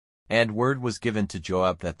And word was given to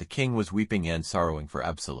Joab that the king was weeping and sorrowing for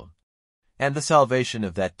Absalom. And the salvation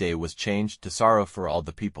of that day was changed to sorrow for all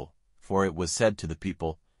the people, for it was said to the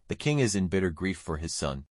people, "The king is in bitter grief for his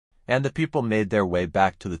son." And the people made their way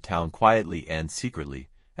back to the town quietly and secretly,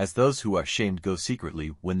 as those who are shamed go secretly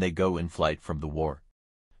when they go in flight from the war.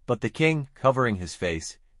 But the king, covering his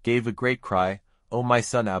face, gave a great cry, "O my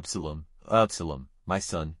son Absalom, Absalom, my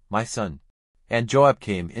son, my son." And Joab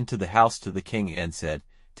came into the house to the king and said,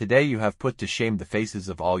 "Today you have put to shame the faces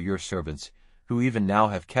of all your servants, who even now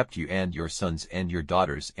have kept you and your sons and your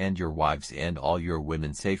daughters and your wives and all your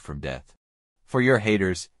women safe from death. For your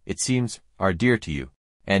haters, it seems, are dear to you,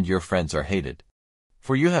 and your friends are hated.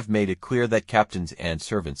 For you have made it clear that captains and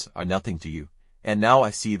servants are nothing to you, and now I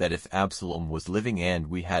see that if Absalom was living and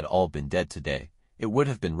we had all been dead today, it would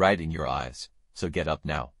have been right in your eyes. So get up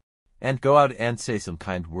now, and go out and say some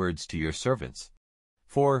kind words to your servants.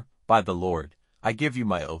 For, by the Lord, I give you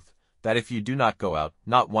my oath, that if you do not go out,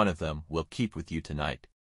 not one of them will keep with you tonight.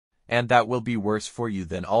 And that will be worse for you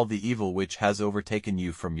than all the evil which has overtaken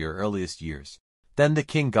you from your earliest years." Then the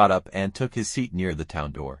king got up and took his seat near the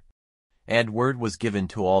town door. And word was given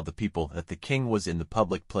to all the people that the king was in the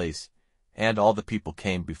public place, and all the people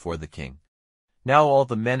came before the king. Now all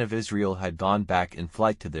the men of Israel had gone back in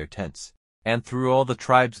flight to their tents, and through all the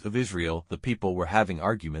tribes of Israel the people were having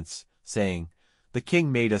arguments, saying, "The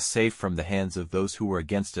king made us safe from the hands of those who were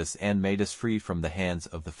against us and made us free from the hands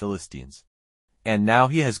of the Philistines. And now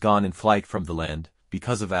he has gone in flight from the land,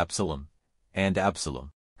 because of Absalom. And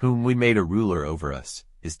Absalom, whom we made a ruler over us,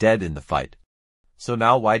 is dead in the fight. So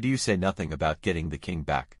now why do you say nothing about getting the king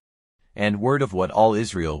back?" And word of what all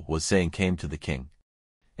Israel was saying came to the king.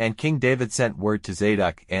 And King David sent word to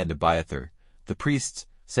Zadok and Abiathar, the priests,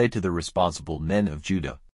 say to the responsible men of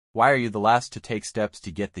Judah, "Why are you the last to take steps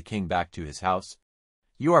to get the king back to his house?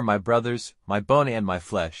 You are my brothers, my bone and my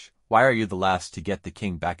flesh. Why are you the last to get the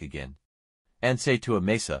king back again? And say to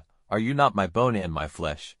Amasa, Are you not my bone and my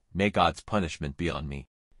flesh? May God's punishment be on me,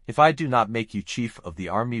 if I do not make you chief of the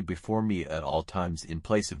army before me at all times in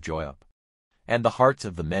place of Joab." And the hearts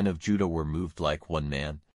of the men of Judah were moved like one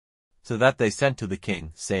man, so that they sent to the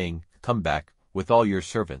king, saying, "Come back, with all your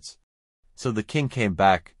servants." So the king came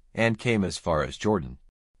back, and came as far as Jordan.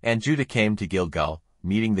 And Judah came to Gilgal,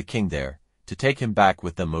 meeting the king there, to take him back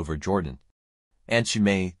with them over Jordan. And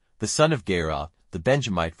Shimei, the son of Gera, the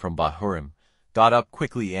Benjamite from Bahurim, got up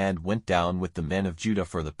quickly and went down with the men of Judah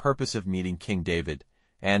for the purpose of meeting King David,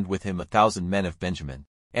 and with him 1,000 men of Benjamin.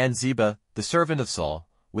 And Ziba, the servant of Saul,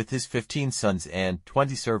 with his 15 sons and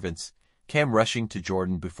 20 servants, came rushing to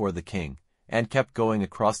Jordan before the king, and kept going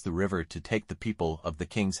across the river to take the people of the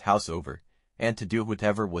king's house over, and to do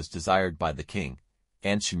whatever was desired by the king.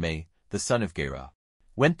 And Shimei, the son of Gera,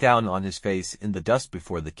 went down on his face in the dust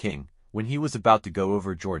before the king, when he was about to go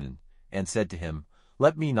over Jordan, and said to him,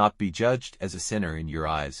 "Let me not be judged as a sinner in your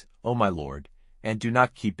eyes, O my lord, and do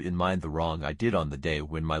not keep in mind the wrong I did on the day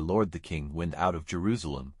when my lord the king went out of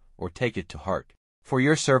Jerusalem, or take it to heart. For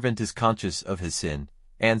your servant is conscious of his sin,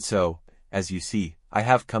 and so, as you see, I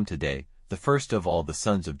have come today, the first of all the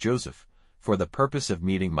sons of Joseph, for the purpose of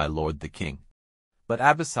meeting my lord the king." But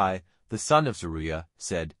Abishai, the son of Zeruiah,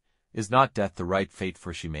 said, "Is not death the right fate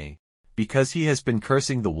for Shimei? Because he has been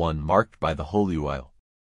cursing the one marked by the holy oil."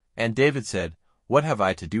 And David said, "What have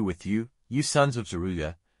I to do with you, you sons of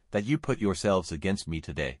Zeruiah, that you put yourselves against me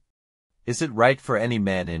today? Is it right for any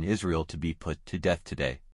man in Israel to be put to death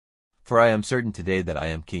today? For I am certain today that I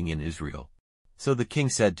am king in Israel." So the king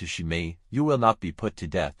said to Shimei, "You will not be put to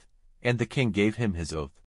death." And the king gave him his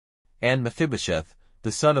oath. And Mephibosheth,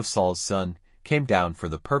 the son of Saul's son, came down for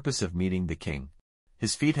the purpose of meeting the king.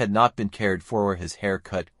 His feet had not been cared for or his hair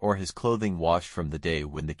cut or his clothing washed from the day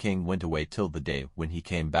when the king went away till the day when he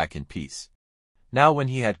came back in peace. Now when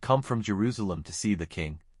he had come from Jerusalem to see the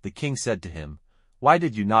king said to him, "Why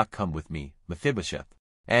did you not come with me, Mephibosheth?"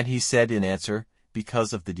 And he said in answer,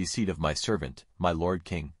 "Because of the deceit of my servant, my lord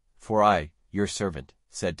king. For I, your servant,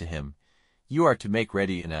 said to him, You are to make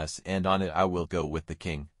ready an ass, and on it I will go with the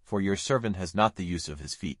king, for your servant has not the use of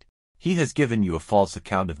his feet. He has given you a false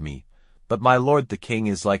account of me, but my lord the king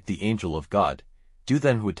is like the angel of God. Do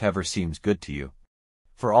then whatever seems good to you.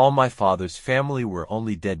 For all my father's family were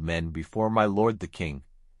only dead men before my lord the king,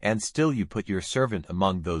 and still you put your servant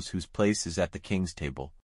among those whose place is at the king's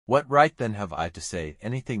table. What right then have I to say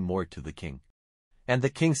anything more to the king?" And the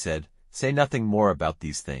king said, "Say nothing more about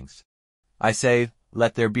these things. I say,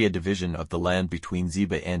 let there be a division of the land between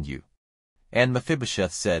Ziba and you." And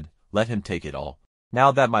Mephibosheth said, "Let him take it all,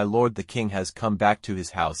 now that my lord the king has come back to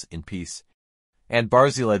his house in peace." And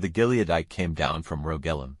Barzillai the Gileadite came down from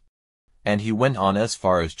Rogelim. And he went on as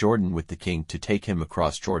far as Jordan with the king to take him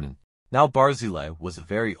across Jordan. Now Barzillai was a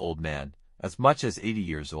very old man, as much as 80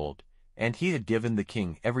 years old, and he had given the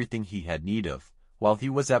king everything he had need of, while he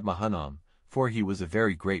was at Mahanaim, for he was a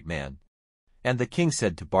very great man. And the king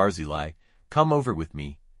said to Barzillai, "Come over with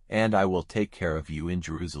me, and I will take care of you in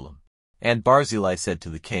Jerusalem." And Barzillai said to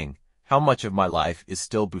the king, "How much of my life is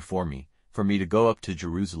still before me, for me to go up to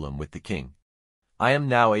Jerusalem with the king? I am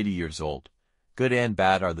now 80 years old. Good and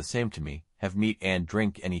bad are the same to me. Have meat and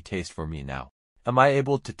drink any taste for me now? Am I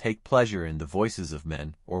able to take pleasure in the voices of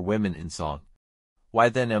men, or women in song? Why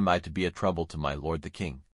then am I to be a trouble to my lord the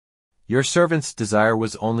king? Your servant's desire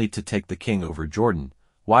was only to take the king over Jordan.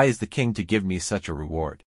 Why is the king to give me such a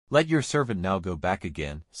reward? Let your servant now go back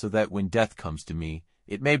again, so that when death comes to me,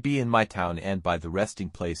 it may be in my town and by the resting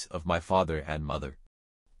place of my father and mother.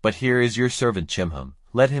 But here is your servant Chimham.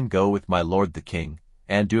 Let him go with my lord the king,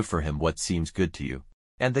 and do for him what seems good to you."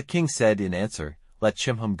 And the king said in answer, "Let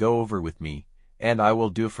Chimham go over with me, and I will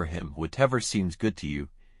do for him whatever seems good to you,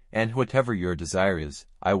 and whatever your desire is,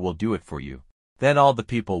 I will do it for you." Then all the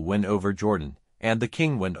people went over Jordan, and the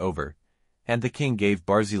king went over. And the king gave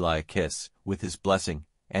Barzillai a kiss, with his blessing,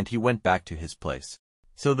 and he went back to his place.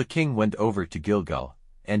 So the king went over to Gilgal,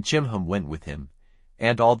 and Chimham went with him,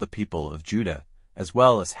 and all the people of Judah, as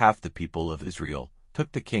well as half the people of Israel,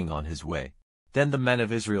 took the king on his way. Then the men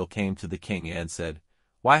of Israel came to the king and said,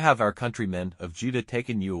 "Why have our countrymen of Judah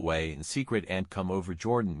taken you away in secret and come over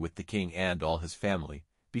Jordan with the king and all his family,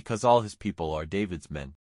 because all his people are David's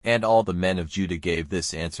men?" And all the men of Judah gave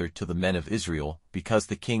this answer to the men of Israel, "Because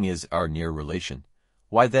the king is our near relation.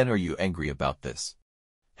 Why then are you angry about this?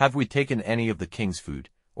 Have we taken any of the king's food,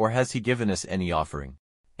 or has he given us any offering?"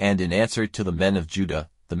 And in answer to the men of Judah,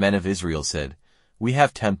 the men of Israel said, "We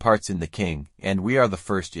have 10 parts in the king, and we are the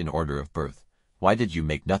first in order of birth. Why did you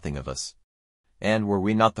make nothing of us? And were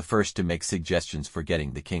we not the first to make suggestions for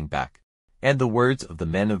getting the king back?" And the words of the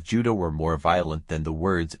men of Judah were more violent than the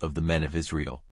words of the men of Israel.